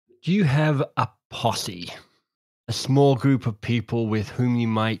Do you have a posse? A small group of people with whom you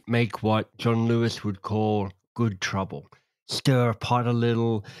might make what John Lewis would call good trouble. Stir a pot a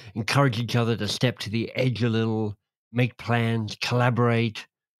little, encourage each other to step to the edge a little, make plans, collaborate,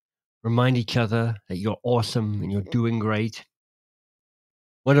 remind each other that you're awesome and you're doing great.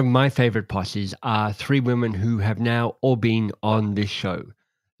 One of my favorite posses are three women who have now all been on this show.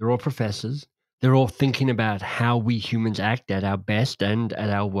 They're all professors. They're all thinking about how we humans act at our best and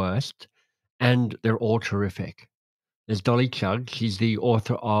at our worst. And they're all terrific. There's Dolly Chugg. She's the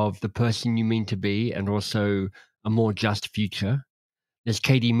author of The Person You Mean to Be and also A More Just Future. There's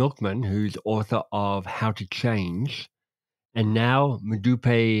Katie Milkman, who's author of How to Change. And now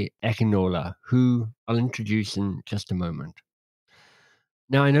Modupe Akinola, who I'll introduce in just a moment.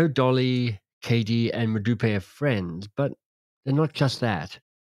 Now, I know Dolly, Katie, and Modupe are friends, but they're not just that.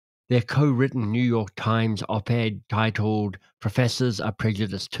 Their co-written New York Times op-ed titled Professors Are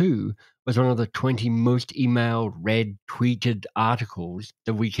Prejudiced Too was one of the 20 most emailed, read, tweeted articles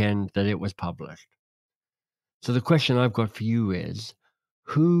the weekend that it was published. So the question I've got for you is,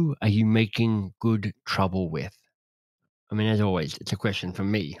 who are you making good trouble with? I mean, as always, it's a question for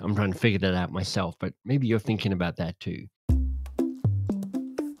me. I'm trying to figure that out myself, but maybe you're thinking about that too.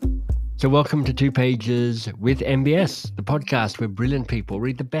 So welcome to 2 Pages with MBS, the podcast where brilliant people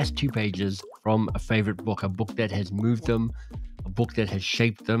read the best 2 pages from a favorite book, a book that has moved them, a book that has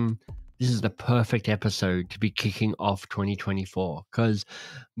shaped them. This is the perfect episode to be kicking off 2024 because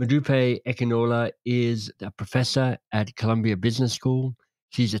Modupe Akinola is a professor at Columbia Business School.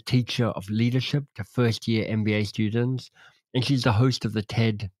 She's a teacher of leadership to first-year MBA students, and she's the host of the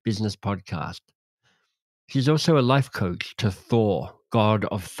TED Business Podcast. She's also a life coach to Thor, God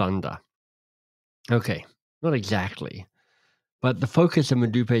of Thunder. Okay, not exactly. But the focus of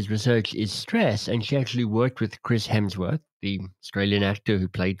Modupe's research is stress, and she actually worked with Chris Hemsworth, the Australian actor who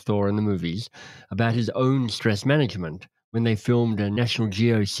played Thor in the movies, about his own stress management when they filmed a National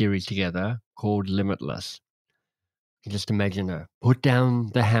Geo series together called Limitless. You can just imagine her. Put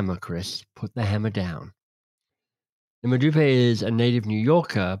down the hammer, Chris. Put the hammer down. Now, Modupe is a native New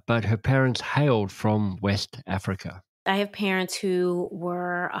Yorker, but her parents hailed from West Africa. I have parents who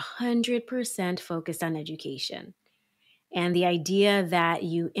were 100% focused on education. And the idea that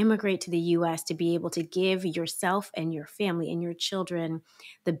you immigrate to the US to be able to give yourself and your family and your children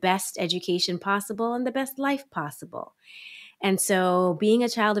the best education possible and the best life possible. And so being a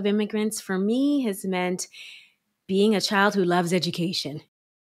child of immigrants for me has meant being a child who loves education.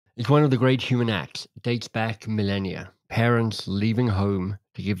 It's one of the great human acts. It dates back millennia. Parents leaving home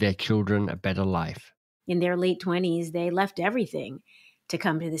to give their children a better life. In their late 20s, they left everything to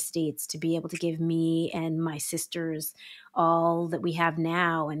come to the States to be able to give me and my sisters all that we have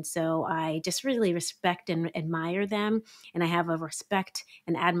now. And so I just really respect and admire them. And I have a respect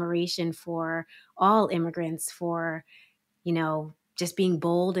and admiration for all immigrants for, just being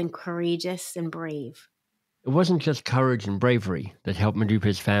bold and courageous and brave. It wasn't just courage and bravery that helped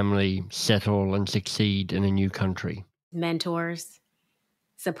Modupe's family settle and succeed in a new country. Mentors,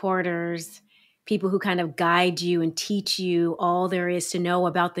 supporters, people who kind of guide you and teach you all there is to know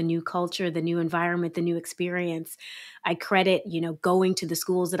about the new culture, the new environment, the new experience. I credit, going to the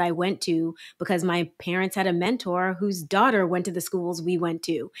schools that I went to because my parents had a mentor whose daughter went to the schools we went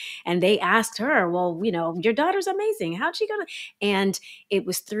to. And they asked her, well, your daughter's amazing. How'd she go to? And it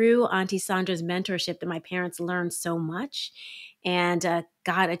was through Auntie Sandra's mentorship that my parents learned so much and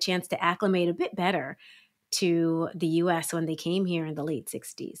got a chance to acclimate a bit better to the US when they came here in the late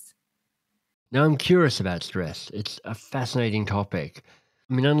 60s. Now, I'm curious about stress. It's a fascinating topic.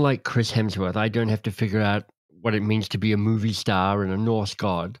 I mean, unlike Chris Hemsworth, I don't have to figure out what it means to be a movie star and a Norse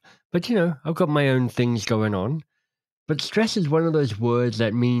god. But, I've got my own things going on. But stress is one of those words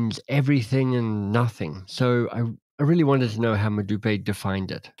that means everything and nothing. So I really wanted to know how Modupe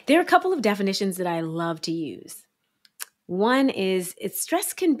defined it. There are a couple of definitions that I love to use. One is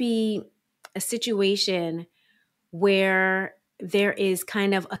stress can be a situation where there is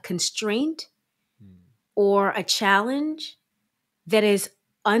kind of a constraint or a challenge that is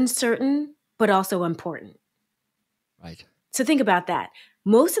uncertain, but also important. Right. So think about that.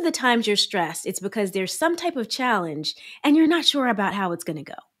 Most of the times you're stressed, it's because there's some type of challenge and you're not sure about how it's going to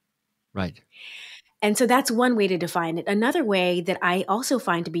go. Right. And so that's one way to define it. Another way that I also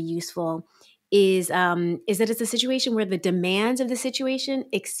find to be useful is that it's a situation where the demands of the situation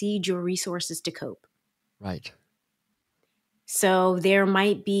exceed your resources to cope. Right. So there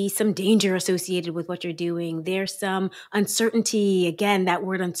might be some danger associated with what you're doing. There's some uncertainty, again, that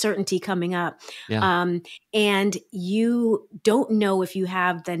word uncertainty coming up. Yeah. And you don't know if you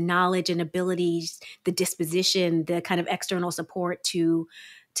have the knowledge and abilities, the disposition, the kind of external support to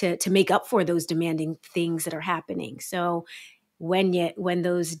to make up for those demanding things that are happening. So when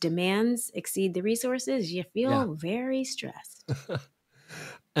those demands exceed the resources, you Yeah. feel very stressed.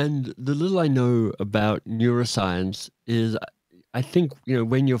 And the little I know about neuroscience is I think,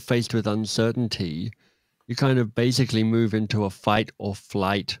 when you're faced with uncertainty, you kind of basically move into a fight or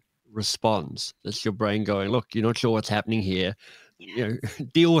flight response. That's your brain going, look, you're not sure what's happening here.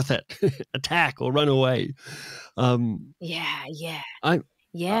 Deal with it, attack or run away. Um, Yeah, yeah, I, uh,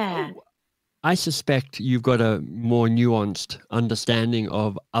 yeah. I suspect you've got a more nuanced understanding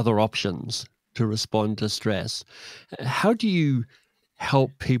of other options to respond to stress. How do you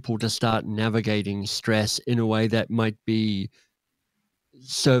help people to start navigating stress in a way that might be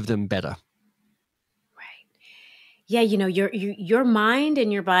serve them better? Right. Yeah, your mind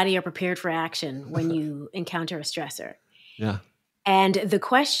and your body are prepared for action when you encounter a stressor. Yeah. And the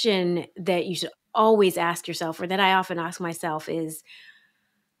question that you should always ask yourself, or that I often ask myself, is,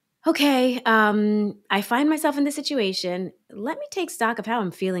 okay, I find myself in this situation. Let me take stock of how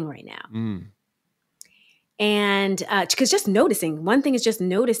I'm feeling right now. Mm, And because just noticing, one thing is just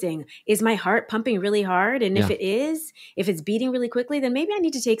noticing, is my heart pumping really hard? And yeah. if it's beating really quickly, then maybe I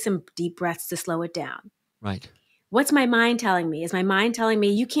need to take some deep breaths to slow it down. Right. What's my mind telling me? Is my mind telling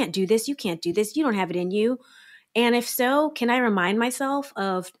me, you can't do this, you can't do this, you don't have it in you? And if so, can I remind myself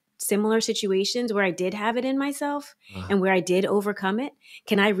of similar situations where I did have it in myself Uh, and where I did overcome it?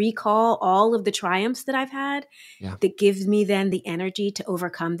 Can I recall all of the triumphs that I've had yeah. that gives me then the energy to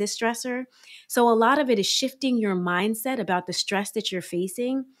overcome this stressor? So a lot of it is shifting your mindset about the stress that you're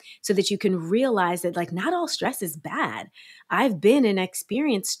facing so that you can realize that, like, not all stress is bad. I've been and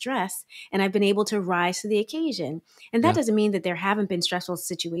experienced stress and I've been able to rise to the occasion. And that Yeah. doesn't mean that there haven't been stressful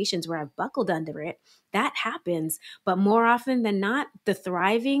situations where I've buckled under it. That happens. But more often than not, the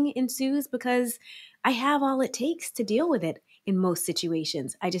thriving ensues because I have all it takes to deal with it in most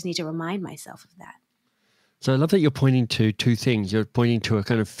situations. I just need to remind myself of that. So I love that you're pointing to two things. You're pointing to a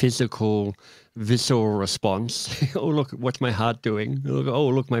kind of physical, visceral response. Oh, look, what's my heart doing? Oh,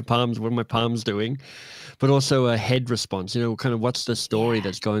 look, my palms, what are my palms doing? But also a head response, kind of what's the story Yeah.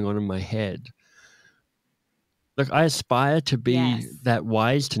 that's going on in my head? Look, I aspire to be Yes. that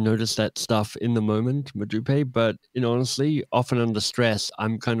wise to notice that stuff in the moment, Modupe, but honestly, often under stress,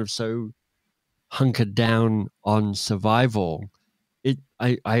 I'm kind of so hunkered down on survival.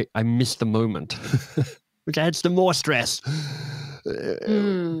 I miss the moment, which adds to more stress.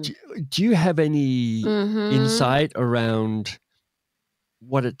 Mm. Do, do you have any Hmm. insight around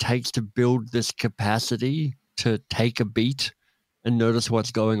what it takes to build this capacity to take a beat and notice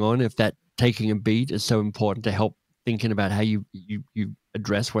what's going on? If that taking a beat is so important to help thinking about how you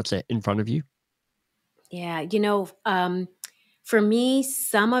address what's in front of you. Yeah. For me,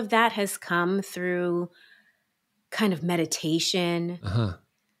 some of that has come through kind of meditation, Uh huh.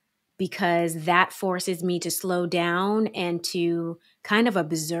 because that forces me to slow down and to kind of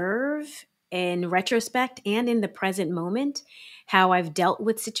observe in retrospect and in the present moment how I've dealt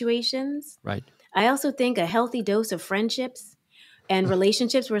with situations. Right. I also think a healthy dose of friendships and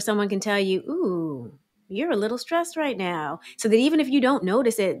relationships where someone can tell you, ooh, you're a little stressed right now. So that even if you don't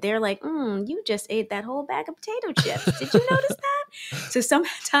notice it, they're like, you just ate that whole bag of potato chips. Did you notice that? So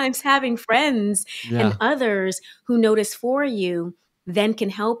sometimes having friends and Yeah, others who notice for you then can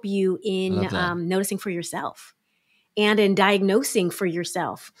help you I in love that. noticing for yourself and in diagnosing for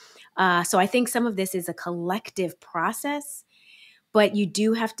yourself. So I think some of this is a collective process, but you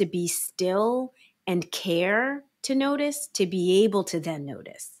do have to be still and care to notice to be able to then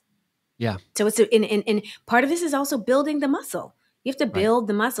notice. Yeah. So and part of this is also building the muscle. You have to Right. build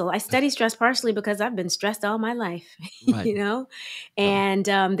the muscle. I study stress partially because I've been stressed all my life, Right. Yep.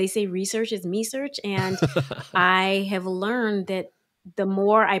 and they say research is me search. And I have learned that the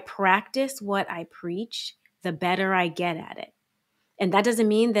more I practice what I preach, the better I get at it. And that doesn't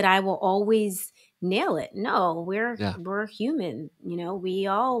mean that I will always nail it. No, Yeah. we're human. We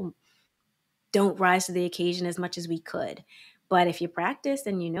all don't rise to the occasion as much as we could. But if you practice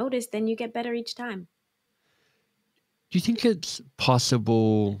and you notice, then you get better each time. Do you think it's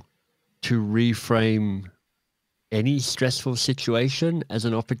possible to reframe any stressful situation as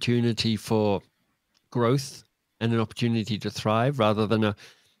an opportunity for growth and an opportunity to thrive rather than a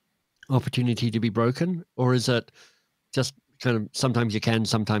opportunity to be broken? Or is it just kind of sometimes you can,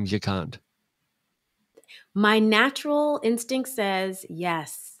 sometimes you can't? My natural instinct says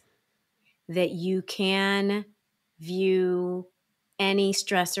yes, that you can view any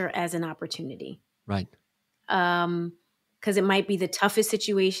stressor as an opportunity. Right. Um, because it might be the toughest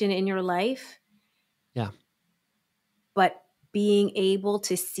situation in your life, Yeah. but being able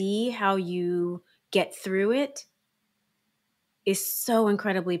to see how you get through it is so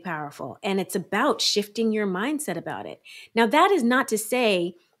incredibly powerful. And it's about shifting your mindset about it. Now, that is not to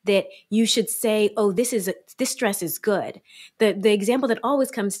say that you should say, oh, this stress is good. The example that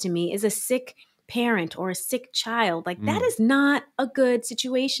always comes to me is a sick parent or a sick child. Like, that Mm, is not a good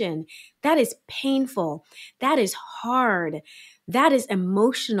situation. That is painful. That is hard. That is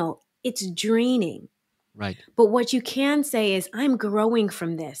emotional. It's draining. right. But what you can say is, I'm growing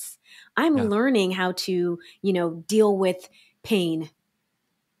from this. I'm Yeah. learning how to, deal with pain.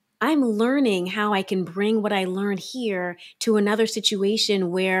 I'm learning how I can bring what I learned here to another situation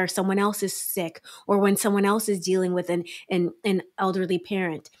where someone else is sick or when someone else is dealing with an elderly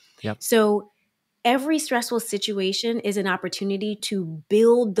parent. Yep. So every stressful situation is an opportunity to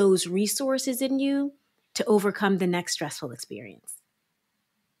build those resources in you to overcome the next stressful experience.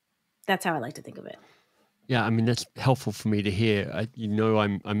 That's how I like to think of it. Yeah, I mean, that's helpful for me to hear.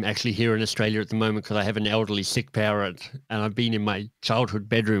 I'm actually here in Australia at the moment because I have an elderly sick parent, and I've been in my childhood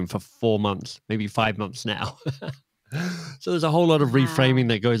bedroom for 4 months, maybe 5 months now. So there's a whole lot of Wow. reframing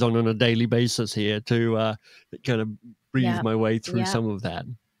that goes on a daily basis here to kind of breathe Yep. my way through Yep. some of that.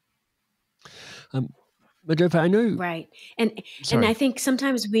 Modupe, I know. Right. And I Sorry. think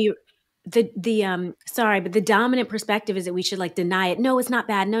sometimes sorry, but the dominant perspective is that we should like deny it. No, it's not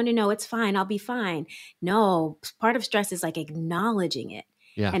bad. No, no, no, it's fine. I'll be fine. No, part of stress is like acknowledging it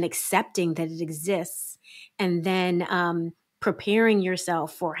Yeah. and accepting that it exists and then preparing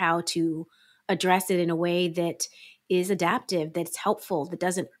yourself for how to address it in a way that is adaptive, that's helpful, that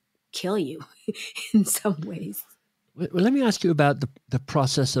doesn't kill you in some ways. Well, let me ask you about the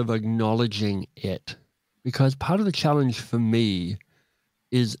process of acknowledging it, because part of the challenge for me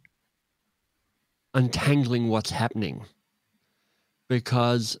is untangling what's happening.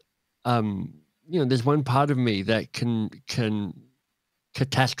 Because there's one part of me that can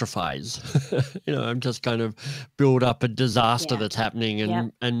catastrophize. I'm just kind of build up a disaster Yeah. that's happening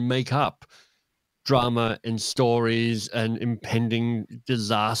Yep. and make up drama and stories and impending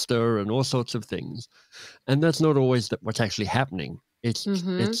disaster and all sorts of things. And that's not always what's actually happening.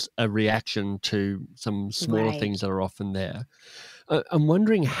 Mm-hmm. It's a reaction to some smaller Right. things that are often there. I'm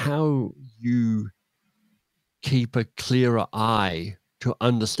wondering how you keep a clearer eye to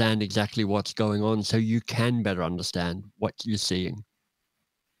understand exactly what's going on so you can better understand what you're seeing.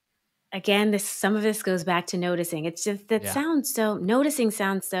 Again, some of this goes back to noticing. It's just that Yeah. noticing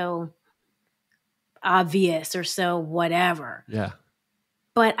sounds so obvious or so whatever. Yeah.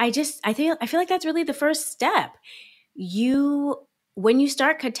 But I feel like that's really the first step. When you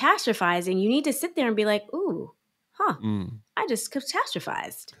start catastrophizing, you need to sit there and be like, ooh, huh, Mm. I just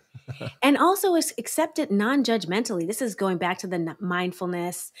catastrophized. And also accept it non-judgmentally. This is going back to the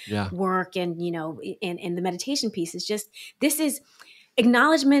mindfulness Yeah. work and, and the meditation piece. Is just, this is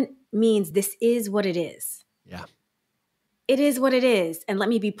acknowledgement means this is what it is. Yeah. It is what it is. And let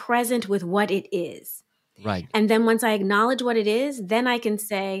me be present with what it is. Right. And then once I acknowledge what it is, then I can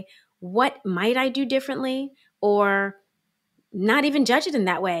say, what might I do differently? Or not even judge it in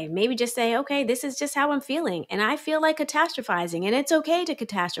that way. Maybe just say, okay, this is just how I'm feeling. And I feel like catastrophizing. And it's okay to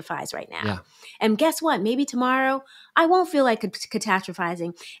catastrophize right now. Yeah. And guess what? Maybe tomorrow I won't feel like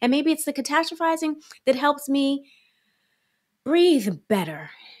catastrophizing. And maybe it's the catastrophizing that helps me breathe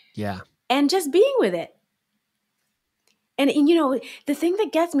better Yeah. and just being with it. And the thing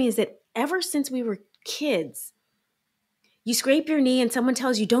that gets me is that ever since we were kids, you scrape your knee and someone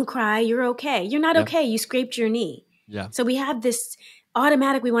tells you, don't cry, you're okay. You're not Yeah. okay. You scraped your knee. Yeah. So we have this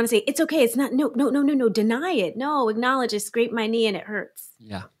automatic, we want to say, it's okay. It's not, no, no, no, no, no, deny it. No, acknowledge it. Scrape my knee and it hurts.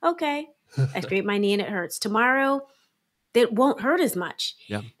 Yeah. Okay. I scrape my knee and it hurts. Tomorrow, it won't hurt as much.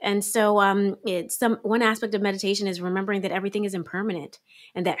 Yeah. And so one aspect of meditation is remembering that everything is impermanent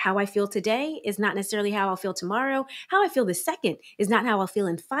and that how I feel today is not necessarily how I'll feel tomorrow. How I feel this second is not how I'll feel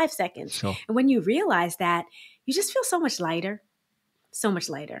in 5 seconds. Sure. And when you realize that, you just feel so much lighter,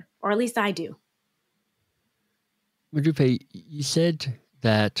 or at least I do. Modupe, you said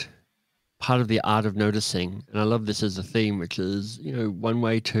that part of the art of noticing, and I love this as a theme, which is, one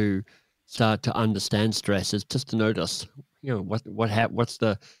way to start to understand stress is just to notice, what's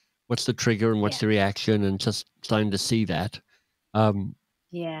the trigger and what's Yeah. the reaction, and just starting to see that.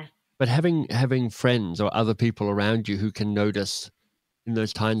 Yeah. But having friends or other people around you who can notice in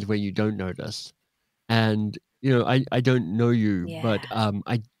those times where you don't notice. And, I don't know you, but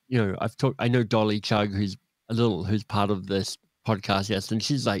Yeah. I know Dolly Chug, who's part of this podcast, yes, and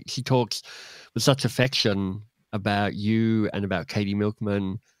she talks with such affection about you and about Katie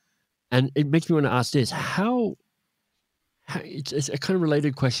Milkman, and it makes me want to ask this: it's a kind of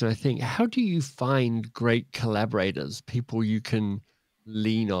related question, I think. How do you find great collaborators, people you can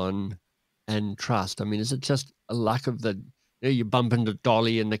lean on and trust? I mean, is it just a lack of the You bump into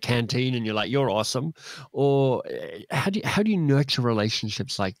Dolly in the canteen and you're like, you're awesome. Or how do you nurture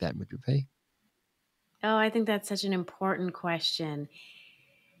relationships like that, Modupe? Oh, I think that's such an important question.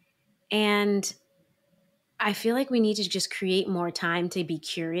 And I feel like we need to just create more time to be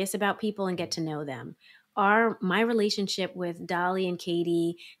curious about people and get to know them. My relationship with Dolly and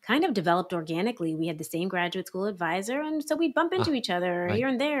Katie kind of developed organically. We had the same graduate school advisor, and so we'd bump into Ah, each other right. here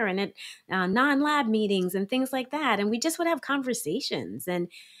and there, and at non-lab meetings and things like that. And we just would have conversations. And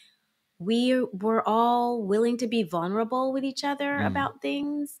we were all willing to be vulnerable with each other Mm, about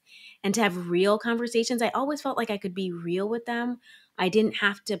things and to have real conversations. I always felt like I could be real with them. I didn't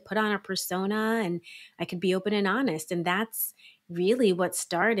have to put on a persona and I could be open and honest. And that's really what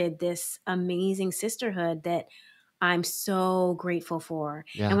started this amazing sisterhood that I'm so grateful for.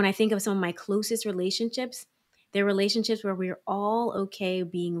 And yeah, when I think of some of my closest relationships, they're relationships where we're all okay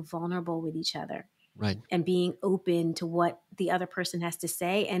being vulnerable with each other right, and being open to what the other person has to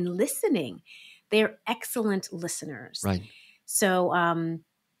say and listening. They're excellent listeners. right, So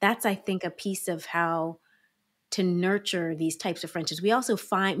that's, I think, a piece of how to nurture these types of friendships. We also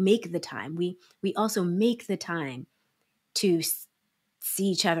make the time. We also make the time to see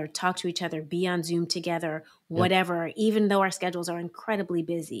each other, talk to each other, be on Zoom together, yeah, whatever, even though our schedules are incredibly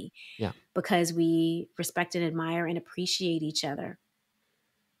busy, yeah. because we respect and admire and appreciate each other.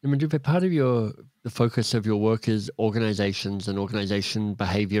 And Modupe, part of the focus of your work is organizations and organization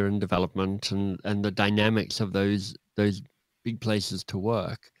behavior and development and the dynamics of those big places to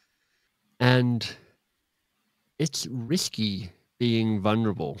work. And it's risky being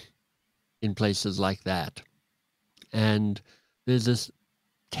vulnerable in places like that. And there's this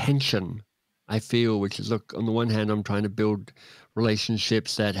tension I feel, which is, look, on the one hand, I'm trying to build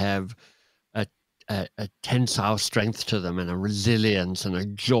relationships that have a, a tensile strength to them and a resilience and a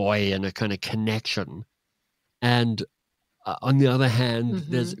joy and a kind of connection. And on the other hand,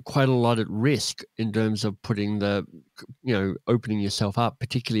 there's Hmm. quite a lot at risk in terms of putting opening yourself up,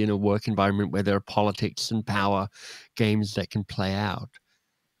 particularly in a work environment where there are politics and power games that can play out.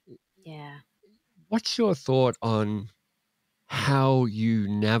 Yeah. What's your thought on how you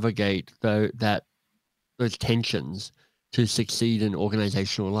navigate those tensions to succeed in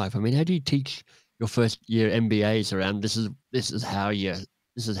organizational life? I mean, how do you teach your first year MBAs around this is how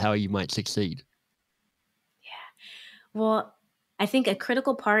you might succeed? Well, I think a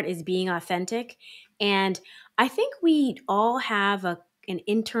critical part is being authentic. And I think we all have an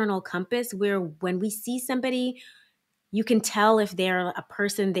internal compass where when we see somebody, you can tell if they're a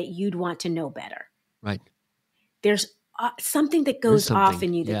person that you'd want to know better. Right. There's something that There is goes off something.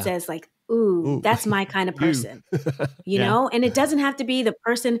 in you that Yeah. says, like, ooh, Ooh, that's my kind of you. person. Yeah. And it doesn't have to be the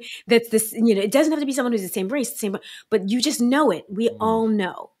person that's this, it doesn't have to be someone who's the same race, but you just know it. We Mm, all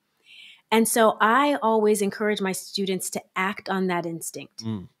know. And so I always encourage my students to act on that instinct.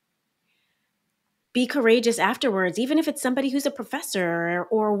 mm, Be courageous afterwards, even if it's somebody who's a professor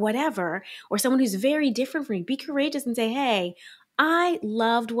or whatever, or someone who's very different from you. Be courageous and say, hey, I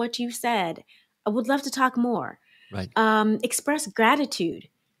loved what you said. I would love to talk more. right. Express gratitude,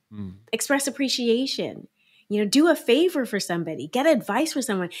 Mm, express appreciation. Do a favor for somebody, get advice for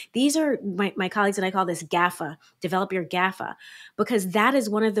someone. These are my colleagues, and I call this GAFA, develop your GAFA, because that is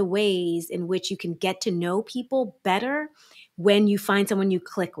one of the ways in which you can get to know people better when you find someone you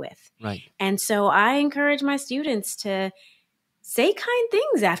click with. right. And so I encourage my students to say kind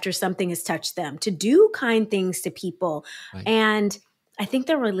things after something has touched them, to do kind things to people. Right. And I think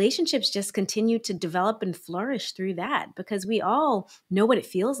their relationships just continue to develop and flourish through that because we all know what it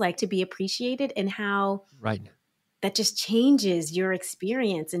feels like to be appreciated and how Right. that just changes your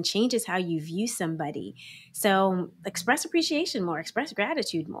experience and changes how you view somebody. So express appreciation more, express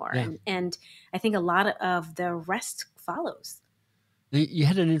gratitude more. Yeah. And I think a lot of the rest follows. You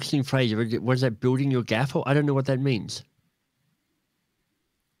had an interesting phrase. What is that? Building your gaffle? I don't know what that means.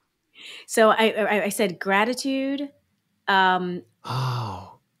 So I said gratitude, um,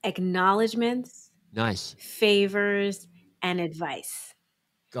 Oh, acknowledgments, nice. favors, and advice.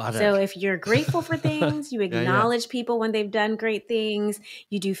 Got So it. if you're grateful for things, you Yeah, yeah, acknowledge people when they've done great things,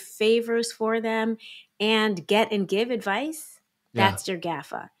 you do favors for them, and get and give advice, yeah. that's your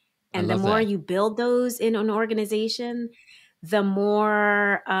GAFA. I And the love more that. you build those in an organization, the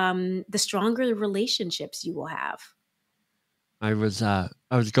stronger the relationships you will have. I was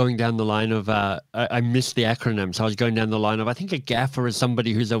going down the line of I missed the acronym, so I was going down the line of, I think a gaffer is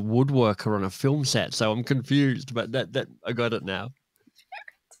somebody who's a woodworker on a film set. So I'm confused, but that I got it now.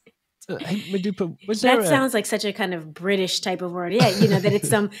 Hey, Madupa, was there That a sounds like such a kind of British type of word. Yeah, that it's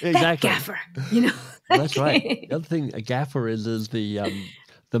that exactly? gaffer, Well, that's right. like The other thing a gaffer is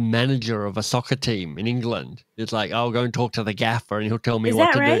the the manager of a soccer team in England. It's like, I'll go and talk to the gaffer and he'll tell me Is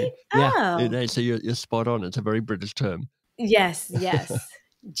what that to do. right? Yeah, Oh. so you're spot on. It's a very British term. Yes, yes.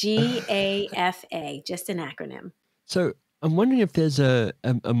 GAFA, just an acronym. So I'm wondering if there's a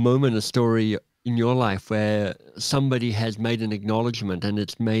moment, a story in your life where somebody has made an acknowledgement and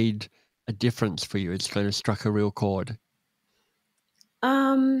it's made a difference for you. It's kind of struck a real chord.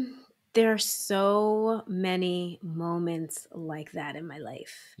 There are so many moments like that in my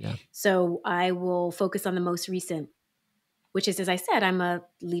life. Yeah. So I will focus on the most recent, which is, as I said, I'm a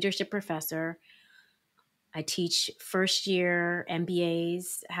leadership professor. I teach first year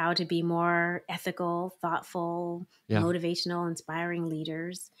MBAs how to be more ethical, thoughtful, Yeah. motivational, inspiring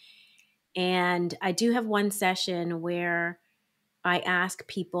leaders. And I do have one session where I ask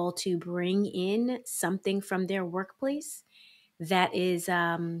people to bring in something from their workplace that is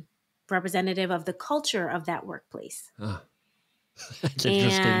representative of the culture of that workplace. Ah, that's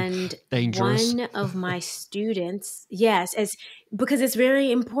interesting. And Dangerous. one of my students, yes, as because it's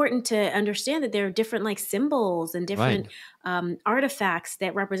very important to understand that there are different like symbols and Right. different artifacts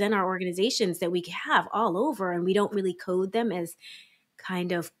that represent our organizations that we have all over, and we don't really code them as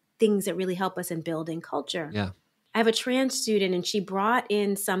kind of things that really help us in building culture. Yeah. I have a trans student, and she brought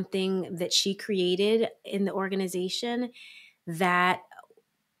in something that she created in the organization that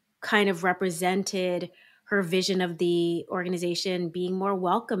kind of represented her vision of the organization being more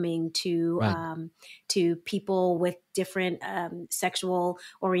welcoming Right. to people with different sexual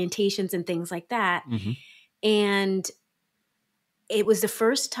orientations and things like that. Hmm. And it was the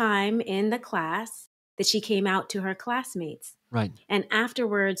first time in the class that she came out to her classmates. Right. And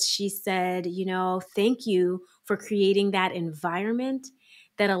afterwards, she said, thank you for creating that environment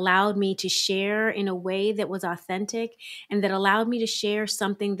that allowed me to share in a way that was authentic and that allowed me to share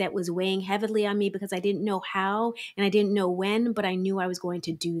something that was weighing heavily on me because I didn't know how and I didn't know when, but I knew I was going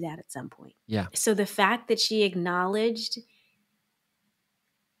to do that at some point. Yeah. So the fact that she acknowledged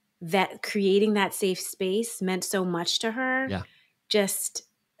that creating that safe space meant so much to her, Yeah. just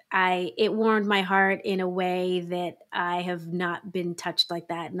it warmed my heart in a way that I have not been touched like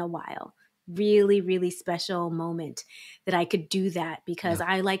that in a while. Really, really special moment that I could do that because Yeah.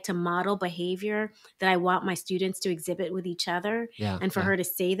 I like to model behavior that I want my students to exhibit with each other. Yeah. And for Yeah. her to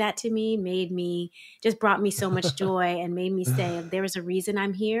say that to me just brought me so much joy and made me say, there is a reason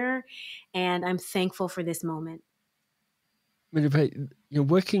I'm here and I'm thankful for this moment. I mean, if you're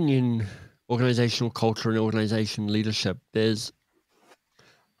working in organizational culture and organization leadership, there's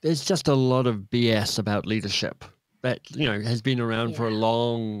just a lot of BS about leadership that has been around for a Yeah.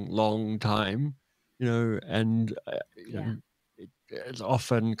 long, long time. And Yeah. it's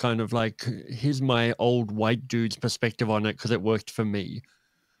often kind of like, here's my old white dude's perspective on it because it worked for me.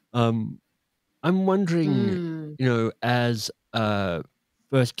 Um, I'm wondering, Mm. as a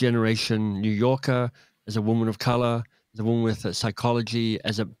first generation New Yorker, as a woman of color, as a woman with a psychology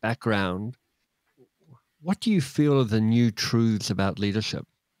as a background, what do you feel are the new truths about leadership?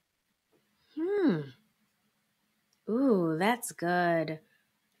 Hmm. Ooh, that's good.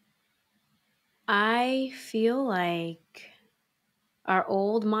 I feel like our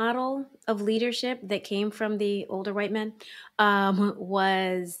old model of leadership that came from the older white men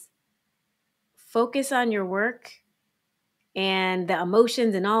was focus on your work and the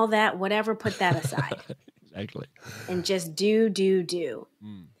emotions and all that, whatever, put that aside Exactly. and just do, do, do.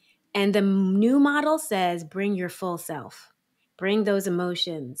 Mm, And the new model says bring your full self, bring those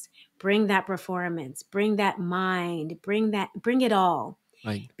emotions, bring that performance, bring that mind, bring it all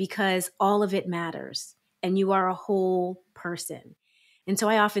right. because all of it matters and you are a whole person. And so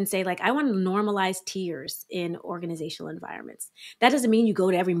I often say, like, I want to normalize tears in organizational environments. That doesn't mean you go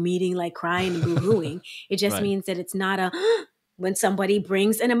to every meeting like crying and boo-hooing. It just Right. means that it's not a when somebody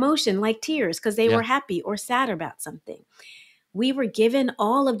brings an emotion like tears because they Yeah. were happy or sad about something. We were given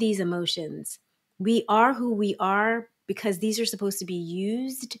all of these emotions. We are who we are because these are supposed to be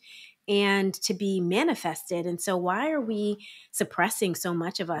used and to be manifested. And so, why are we suppressing so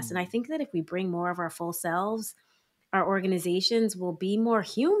much of us? And I Mm, think that if we bring more of our full selves, our organizations will be more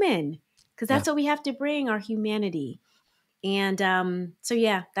human because yeah. that's what we have to bring, our humanity. And so,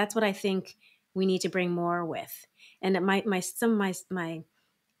 yeah, that's what I think we need to bring more with. And some of my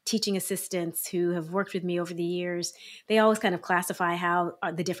teaching assistants who have worked with me over the years, they always kind of classify how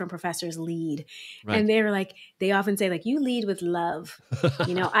the different professors lead. Right. And they often say, like, you lead with love.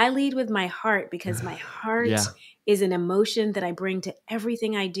 I lead with my heart because my heart Yeah. is an emotion that I bring to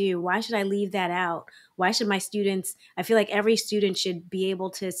everything I do. Why should I leave that out? Why should my students, I feel like every student should be able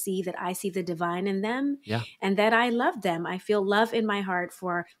to see that I see the divine in them Yeah. and that I love them. I feel love in my heart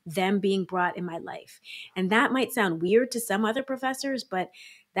for them being brought in my life. And that might sound weird to some other professors, but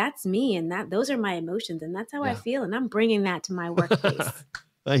that's me, and those are my emotions, and that's how I Yeah. feel, and I'm bringing that to my workplace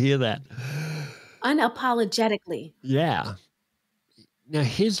I hear that. unapologetically. Yeah. Now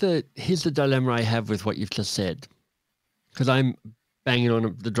here's the dilemma I have with what you've just said, because I'm banging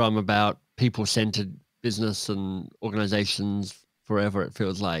on the drum about people-centered business and organizations forever, it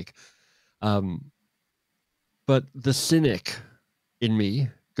feels like. Um, but the cynic in me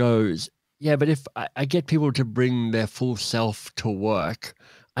goes, yeah, but if I get people to bring their full self to work,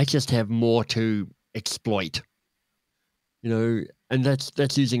 I just have more to exploit, and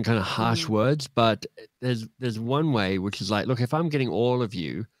that's using kind of harsh Mhm. words, but there's one way, which is like, look, if I'm getting all of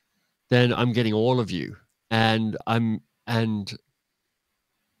you, then I'm getting all of you. And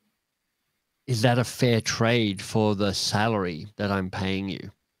is that a fair trade for the salary that I'm paying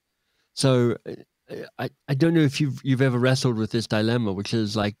you? So I don't know if you've ever wrestled with this dilemma, which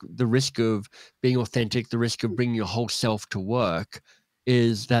is like the risk of being authentic, the risk of bringing your whole self to work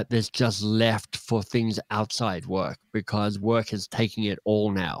is that there's just left for things outside work because work is taking it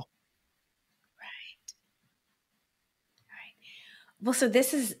all now. Well, so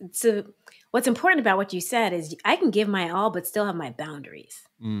what's important about what you said is I can give my all, but still have my boundaries.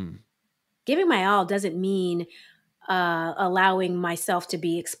 Mm, Giving my all doesn't mean allowing myself to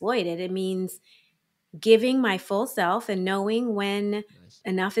be exploited. It means giving my full self and knowing when nice.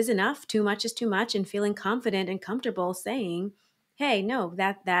 enough is enough, too much is too much, and feeling confident and comfortable saying, "Hey, no,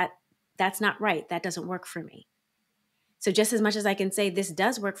 that's not right. That doesn't work for me." So just as much as I can say this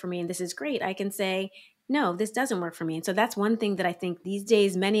does work for me and this is great, I can say, "No, this doesn't work for me." And so that's one thing that I think these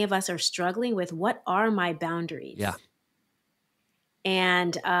days many of us are struggling with. What are my Yeah, boundaries?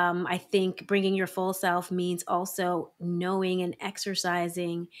 And I think bringing your full self means also knowing and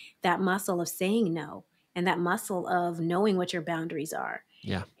exercising that muscle of saying no and that muscle of knowing what your boundaries are.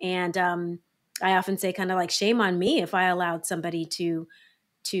 yeah. And I often say, kind of like, shame on me if I allowed somebody to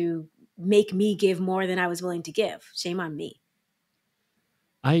make me give more than I was willing to give. Shame on me.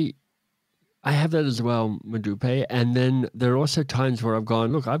 I I have that as well, Modupe. And then there are also times where I've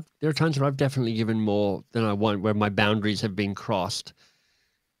gone, look, there are times where I've definitely given more than I want, where my boundaries have been crossed.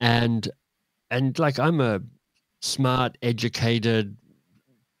 And like I'm a smart, educated,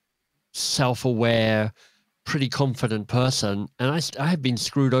 self-aware, pretty confident person, and I have been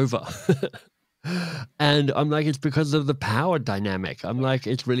screwed over. And I'm like, it's because of the power dynamic. I'm like,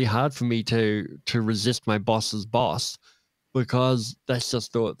 it's really hard for me to resist my boss's boss because that's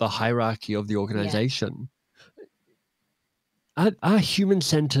just the hierarchy of the Yeah. organization. Are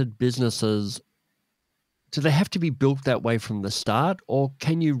human-centered businesses, do they have to be built that way from the start, or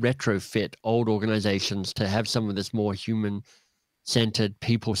can you retrofit old organizations to have some of this more human-centered,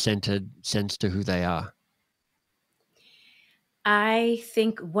 people-centered sense to who they are? I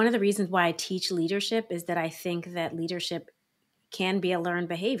think one of the reasons why I teach leadership is that I think that leadership can be a learned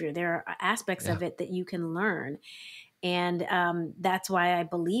behavior. There are aspects Yeah, of it that you can learn. And that's why I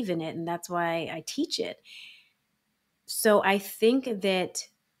believe in it. And that's why I teach it. So I think that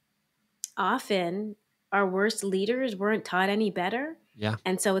often our worst leaders weren't taught any better. yeah.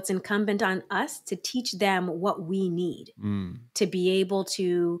 And so it's incumbent on us to teach them what we need Mm, to be able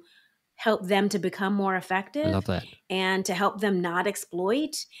to help them to become more I love effective that. and to help them not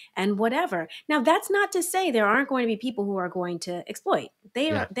exploit and whatever. Now that's not to say there aren't going to be people who are going to exploit.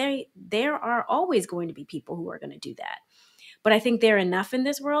 Yeah, There are always going to be people who are going to do that. But I think there are enough in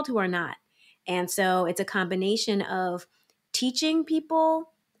this world who are not. And so it's a combination of teaching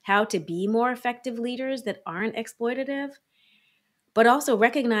people how to be more effective leaders that aren't exploitative, but also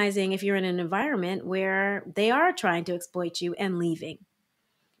recognizing if you're in an environment where they are trying to exploit you and leaving.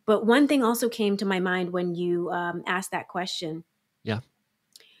 But one thing also came to my mind when you asked that question, yeah.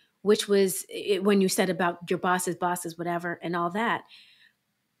 which was when you said about your bosses, whatever, and all that.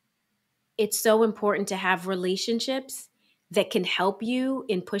 It's so important to have relationships that can help you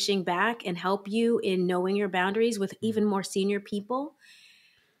in pushing back and help you in knowing your boundaries with Mm, even more senior people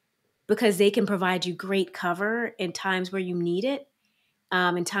because they can provide you great cover in times where you need it,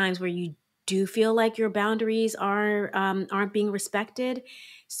 in times where you do feel like your boundaries aren't being respected.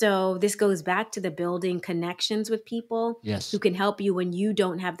 So this goes back to the building connections with people who yes. can help you when you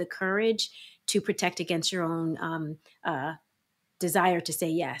don't have the courage to protect against your own desire to say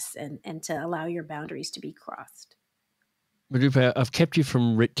yes and to allow your boundaries to be crossed. Madupa, I've kept you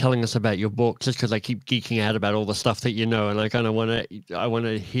from telling us about your book just because I keep geeking out about all the stuff that you know, and I want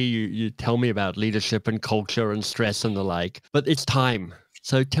to hear you tell me about leadership and culture and stress and the like. But it's time.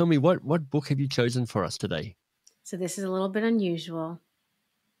 So tell me, what book have you chosen for us today? So this is a little bit unusual,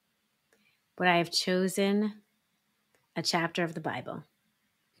 but I have chosen a chapter of the Bible,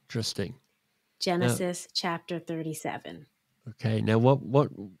 Interesting. Now, Genesis chapter 37. Okay. Now, what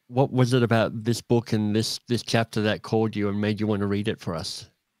was it about this book and this chapter that called you and made you want to read it for us?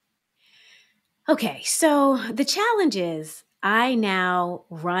 Okay, so the challenge is I now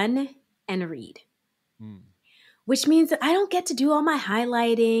run and read, Mm. which means that I don't get to do all my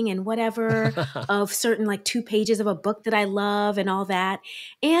highlighting and whatever of certain like 2 pages of a book that I love and all that.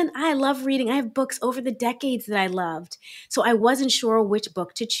 And I love reading. I have books over the decades that I loved. So I wasn't sure which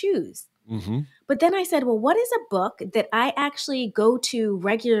book to choose. Hmm. But then I said, well, what is a book that I actually go to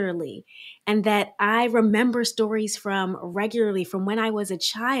regularly and that I remember stories from regularly from when I was a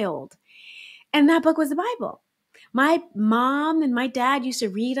child? And that book was the Bible. My mom and my dad used to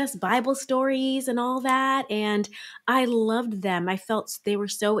read us Bible stories and all that, and I loved them. I felt they were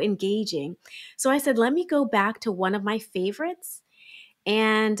so engaging. So I said, let me go back to one of my favorites,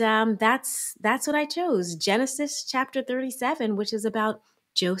 and that's what I chose: Genesis chapter 37, which is about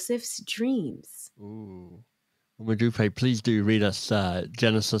Joseph's dreams. Ooh. Modupe, please do read us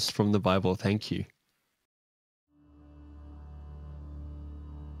Genesis from the Bible. Thank you.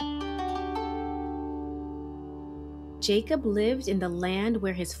 Jacob lived in the land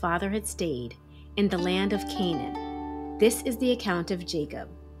where his father had stayed, in the land of Canaan. This is the account of Jacob.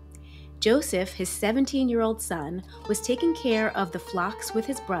 Joseph, his 17-year-old son, was taking care of the flocks with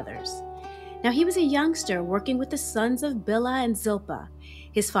his brothers. Now he was a youngster working with the sons of Bilhah and Zilpah,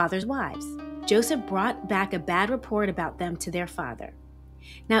 his father's wives. Joseph brought back a bad report about them to their father.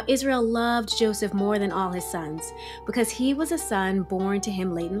 Now Israel loved Joseph more than all his sons, because he was a son born to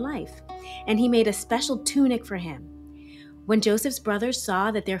him late in life, and he made a special tunic for him. When Joseph's brothers saw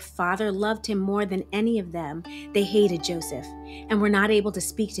that their father loved him more than any of them, they hated Joseph and were not able to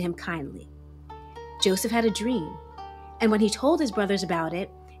speak to him kindly. Joseph had a dream, and when he told his brothers about it,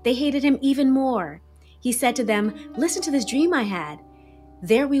 they hated him even more. He said to them, "Listen to this dream I had.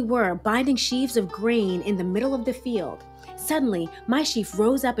 There we were, binding sheaves of grain in the middle of the field. Suddenly, my sheaf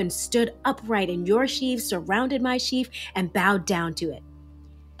rose up and stood upright, and your sheaves surrounded my sheaf and bowed down to it."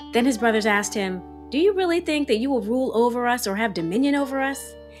 Then his brothers asked him, "Do you really think that you will rule over us or have dominion over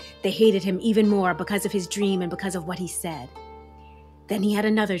us?" They hated him even more because of his dream and because of what he said. Then he had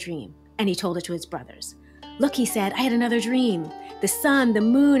another dream, and he told it to his brothers. "Look," he said, "I had another dream. The sun, the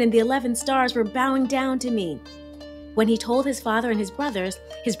moon, and the 11 stars were bowing down to me." When he told his father and his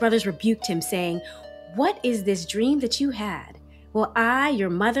brothers rebuked him, saying, "What is this dream that you had? Will I, your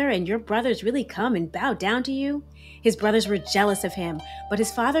mother, and your brothers really come and bow down to you?" His brothers were jealous of him, but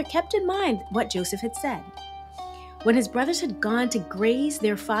his father kept in mind what Joseph had said. When his brothers had gone to graze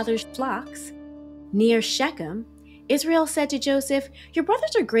their father's flocks near Shechem, Israel said to Joseph, "Your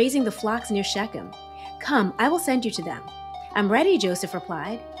brothers are grazing the flocks near Shechem. Come, I will send you to them." "I'm ready," Joseph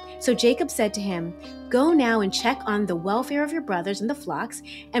replied. So Jacob said to him, "Go now and check on the welfare of your brothers and the flocks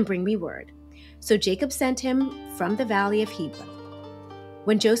and bring me word." So Jacob sent him from the valley of Hebron.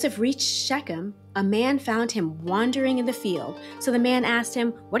 When Joseph reached Shechem, a man found him wandering in the field. So the man asked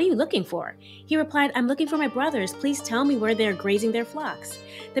him, "What are you looking for?" He replied, "I'm looking for my brothers. Please tell me where they are grazing their flocks."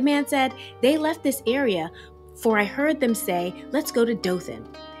 The man said, "They left this area, for I heard them say, 'Let's go to Dothan.'"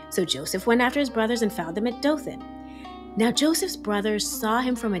 So Joseph went after his brothers and found them at Dothan. Now Joseph's brothers saw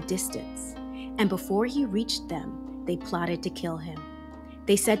him from a distance, and before he reached them, they plotted to kill him.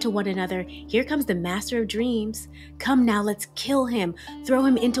 They said to one another, "Here comes the master of dreams. Come now, let's kill him, throw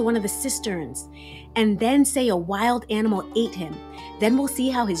him into one of the cisterns, and then say a wild animal ate him. Then we'll see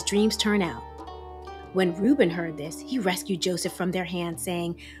how his dreams turn out." When Reuben heard this, he rescued Joseph from their hands,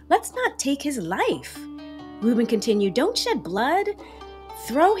 saying, "Let's not take his life." Reuben continued, "Don't shed blood.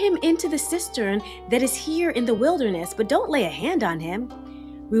 Throw him into the cistern that is here in the wilderness, but don't lay a hand on him."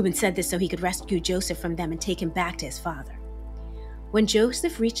 Reuben said this so he could rescue Joseph from them and take him back to his father. When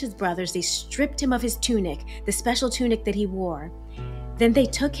Joseph reached his brothers, they stripped him of his tunic, the special tunic that he wore. Then they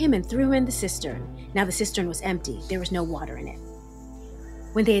took him and threw him in the cistern. Now the cistern was empty. There was no water in it.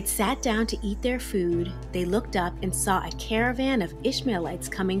 When they had sat down to eat their food, they looked up and saw a caravan of Ishmaelites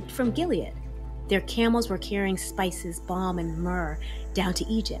coming from Gilead. Their camels were carrying spices, balm, and myrrh down to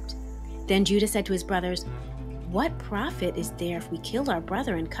Egypt. Then Judah said to his brothers, "What profit is there if we kill our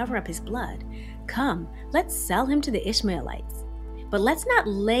brother and cover up his blood? Come, let's sell him to the Ishmaelites. But let's not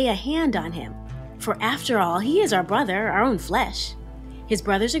lay a hand on him, for after all, he is our brother, our own flesh." His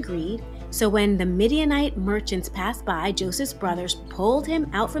brothers agreed. So when the Midianite merchants passed by, Joseph's brothers pulled him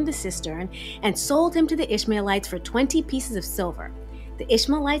out from the cistern and sold him to the Ishmaelites for 20 pieces of silver. The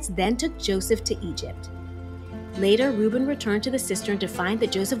Ishmaelites then took Joseph to Egypt. Later, Reuben returned to the cistern to find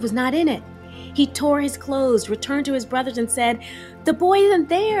that Joseph was not in it. He tore his clothes, returned to his brothers, and said, "The boy isn't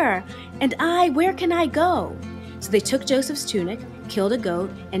there, and where can I go?" So they took Joseph's tunic, killed a goat,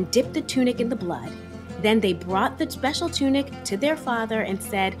 and dipped the tunic in the blood. Then they brought the special tunic to their father and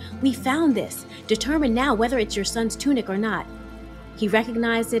said, "We found this. Determine now whether it's your son's tunic or not." He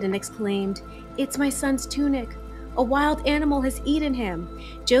recognized it and exclaimed, "It's my son's tunic. A wild animal has eaten him.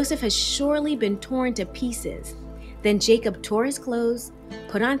 Joseph has surely been torn to pieces." Then Jacob tore his clothes,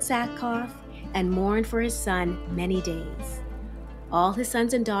 put on sackcloth, and mourned for his son many days. All his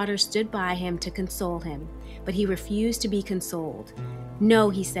sons and daughters stood by him to console him, but he refused to be consoled. "No,"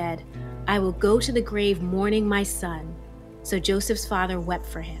 he said, "I will go to the grave mourning my son." So Joseph's father wept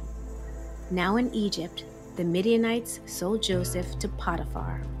for him. Now in Egypt, the Midianites sold Joseph to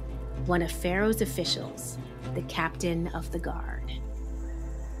Potiphar, one of Pharaoh's officials, the captain of the guard.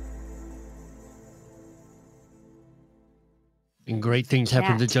 And great things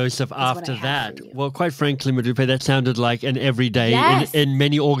happened to That Joseph is what I after have that. for you. Well, quite frankly, Modupe, that sounded like an everyday Yes. in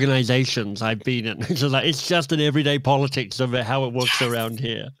many organizations I've been in. It's just an everyday politics of how it works around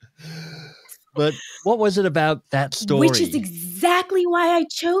here. But what was it about that story? Which is exactly why I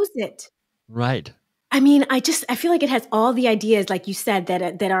chose it. Right. I mean, I feel like it has all the ideas, like you said,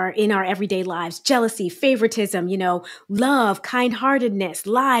 that are in our everyday lives: jealousy, favoritism, love, kind-heartedness,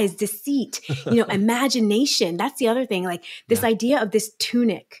 lies, deceit, imagination. That's the other thing. Like this idea of this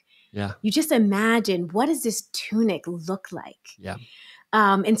tunic. Yeah. You just imagine, what does this tunic look like? Yeah.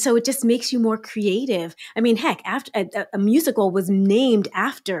 And so it just makes you more creative. I mean, heck, after a musical was named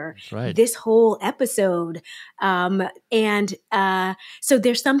after this whole episode. So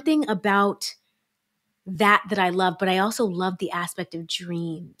there's something about that I love, but I also love the aspect of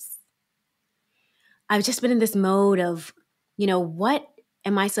dreams. I've just been in this mode of, what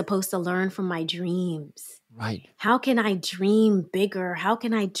am I supposed to learn from my dreams? Right. How can I dream bigger? How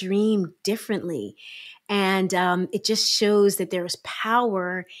can I dream differently? And it just shows that there's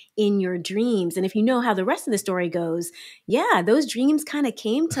power in your dreams. And if you know how the rest of the story goes, yeah, those dreams kind of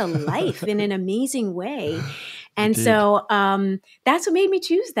came to life in an amazing way. And so that's what made me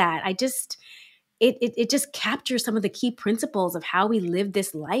choose that. It just captures some of the key principles of how we live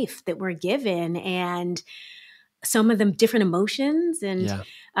this life that we're given, and some of them different emotions. And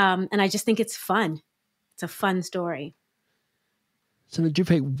I just think it's fun. It's a fun story. So,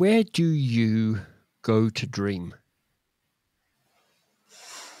 Modupe, where do you go to dream?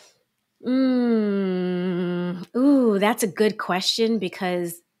 Ooh, that's a good question,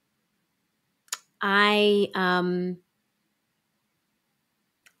 because I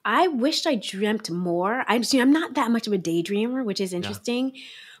wished I dreamt more. I'm not that much of a daydreamer, which is interesting.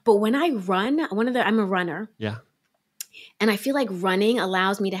 But when I run, I'm a runner. Yeah. And I feel like running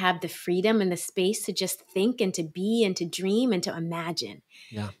allows me to have the freedom and the space to just think and to be and to dream and to imagine.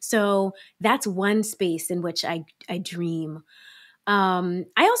 Yeah. So that's one space in which I dream. I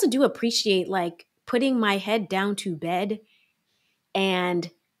also do appreciate like putting my head down to bed and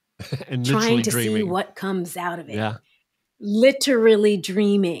trying to see what comes out of it. Yeah. Literally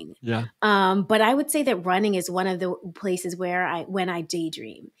dreaming. Yeah. But I would say that running is one of the places where when I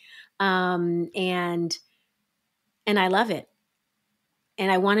daydream. And I love it. And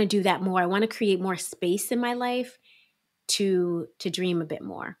I want to do that more. I want to create more space in my life to dream a bit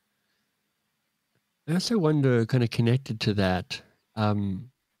more. I also wonder, kind of connected to that,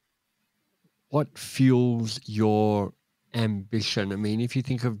 what fuels your ambition? I mean, if you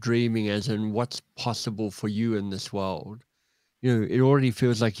think of dreaming as in what's possible for you in this world, it already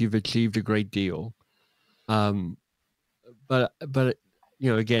feels like you've achieved a great deal. But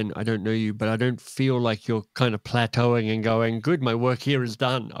again, I don't know you, but I don't feel like you're kind of plateauing and going, good, my work here is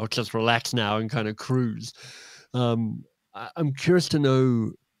done. I'll just relax now and kind of cruise. I'm curious to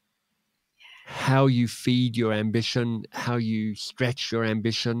know how you feed your ambition, how you stretch your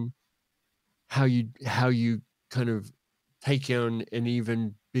ambition, how you kind of take on an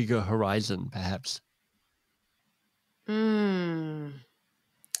even bigger horizon, perhaps.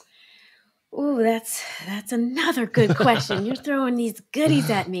 Ooh, that's another good question. You're throwing these goodies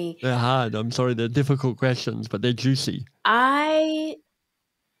at me. They're hard. I'm sorry, they're difficult questions, but they're juicy. My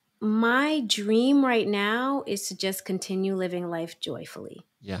dream right now is to just continue living life joyfully.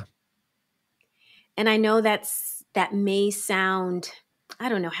 Yeah. And I know that may sound, I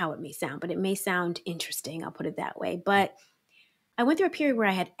don't know how it may sound, but it may sound interesting. I'll put it that way. But I went through a period where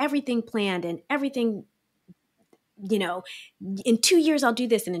I had everything planned and everything, in 2 years I'll do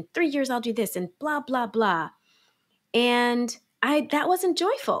this, and in 3 years I'll do this, and blah, blah, blah. And that wasn't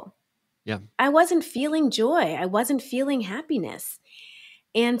joyful. Yeah. I wasn't feeling joy. I wasn't feeling happiness.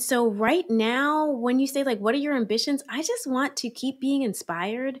 And so right now, when you say like, what are your ambitions? I just want to keep being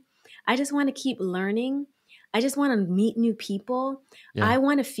inspired. I just want to keep learning. I just want to meet new people. Yeah. I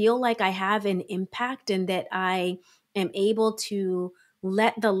want to feel like I have an impact and that I am able to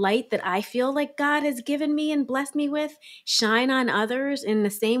let the light that I feel like God has given me and blessed me with shine on others in the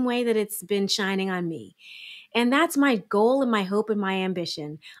same way that it's been shining on me. And that's my goal and my hope and my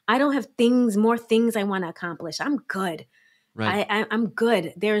ambition. I don't have more things I want to accomplish. I'm good. Right. I'm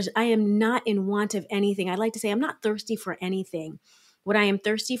good. I am not in want of anything. I like to say I'm not thirsty for anything. What I am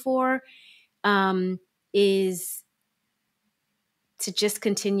thirsty for is to just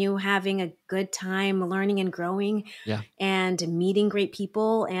continue having a good time learning and growing, Yeah. and meeting great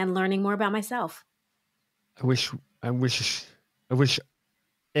people and learning more about myself. I wish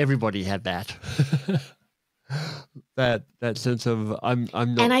everybody had that. that sense of I'm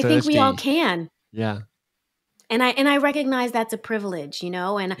And not I think we all thirsty. can. Yeah. And I recognize that's a privilege, and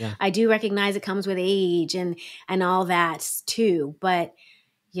Yeah. I do recognize it comes with age and all that too. But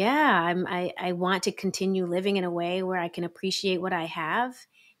yeah, I want to continue living in a way where I can appreciate what I have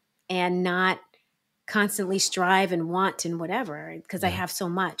and not constantly strive and want and whatever, because I Yeah. have so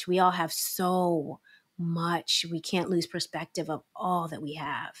much. We all have so much. We can't lose perspective of all that we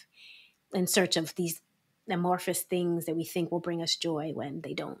have in search of these amorphous things that we think will bring us joy when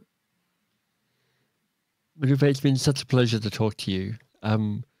they don't. Modupe, it's been such a pleasure to talk to you.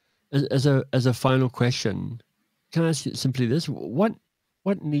 As a final question, can I ask you simply this: what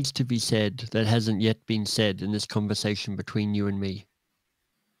needs to be said that hasn't yet been said in this conversation between you and me?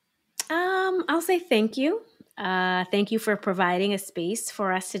 I'll say thank you. Thank you for providing a space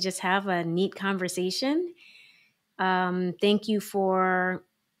for us to just have a neat conversation. Thank you for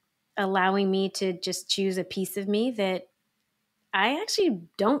allowing me to just choose a piece of me that I actually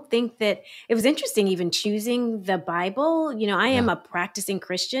don't think that it was interesting, even choosing the Bible. I am Yeah. a practicing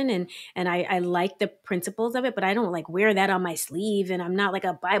Christian, and I like the principles of it, but I don't like wear that on my sleeve, and I'm not like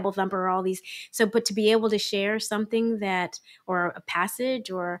a Bible thumper or all these. So, but to be able to share something or a passage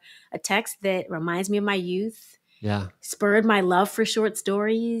or a text that reminds me of my youth, Yeah. spurred my love for short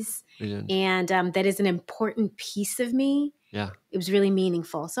stories, Brilliant. and that is an important piece of me. Yeah. It was really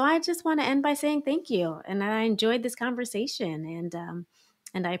meaningful. So I just want to end by saying thank you, and I enjoyed this conversation,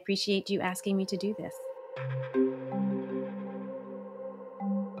 and I appreciate you asking me to do this.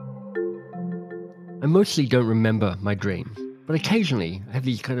 I mostly don't remember my dreams, but occasionally I have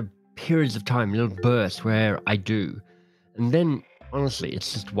these kind of periods of time, little bursts where I do. And then, honestly,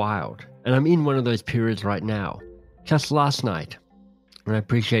 it's just wild. And I'm in one of those periods right now. Just last night, and I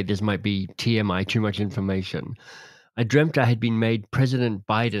appreciate this might be TMI, too much information, I dreamt I had been made President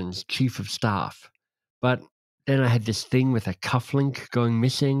Biden's chief of staff. But then I had this thing with a cufflink going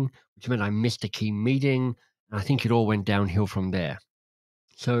missing, which meant I missed a key meeting, and I think it all went downhill from there.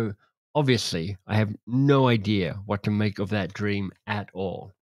 So, obviously, I have no idea what to make of that dream at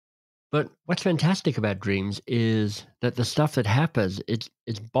all. But what's fantastic about dreams is that the stuff that happens, it's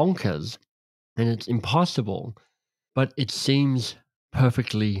bonkers and it's impossible, but it seems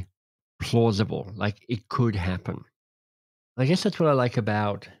perfectly plausible, like it could happen. I guess that's what I like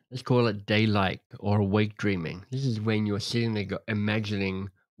about, let's call it daylight or awake dreaming. This is when you're sitting there imagining,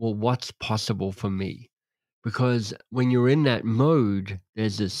 well, what's possible for me? Because when you're in that mode,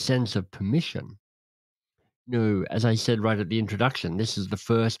 there's a sense of permission. As I said right at the introduction, this is the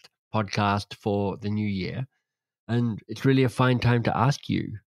first podcast for the new year. And it's really a fine time to ask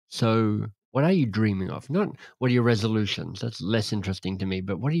you. So, what are you dreaming of? Not what are your resolutions? That's less interesting to me,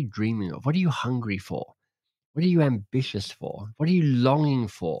 but what are you dreaming of? What are you hungry for? What are you ambitious for? What are you longing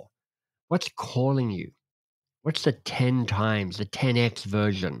for? What's calling you? What's the 10 times, the 10x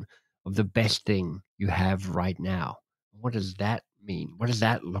version of the best thing you have right now? What does that mean? What does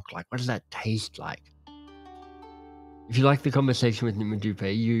that look like? What does that taste like? If you like the conversation with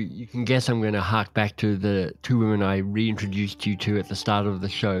Modupe, you can guess I'm going to hark back to the two women I reintroduced you to at the start of the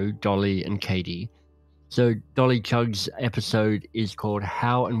show, Dolly and Katie. So Dolly Chug's episode is called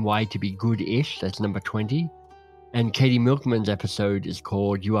How and Why to Be Good-ish. That's number 20. And Katie Milkman's episode is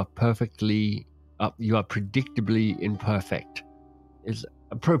called You Are Predictably Imperfect. It's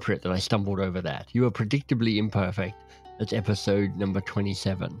appropriate that I stumbled over that. You Are Predictably Imperfect. That's episode number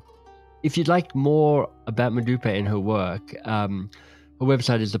 27. If you'd like more about Modupe and her work, her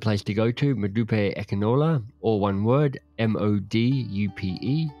website is the place to go to, Modupe Akinola, all one word,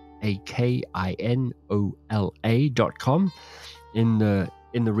 ModupeAkinola.com. In the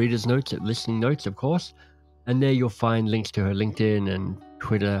reader's notes, listening notes, of course. And there you'll find links to her LinkedIn and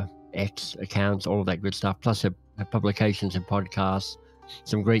Twitter, X accounts, all of that good stuff, plus her publications and podcasts,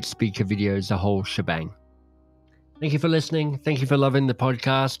 some great speaker videos, the whole shebang. Thank you for listening. Thank you for loving the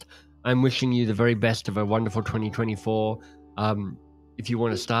podcast. I'm wishing you the very best of a wonderful 2024. If you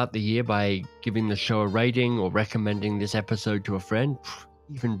want to start the year by giving the show a rating or recommending this episode to a friend,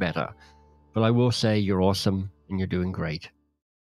 even better. But I will say you're awesome and you're doing great.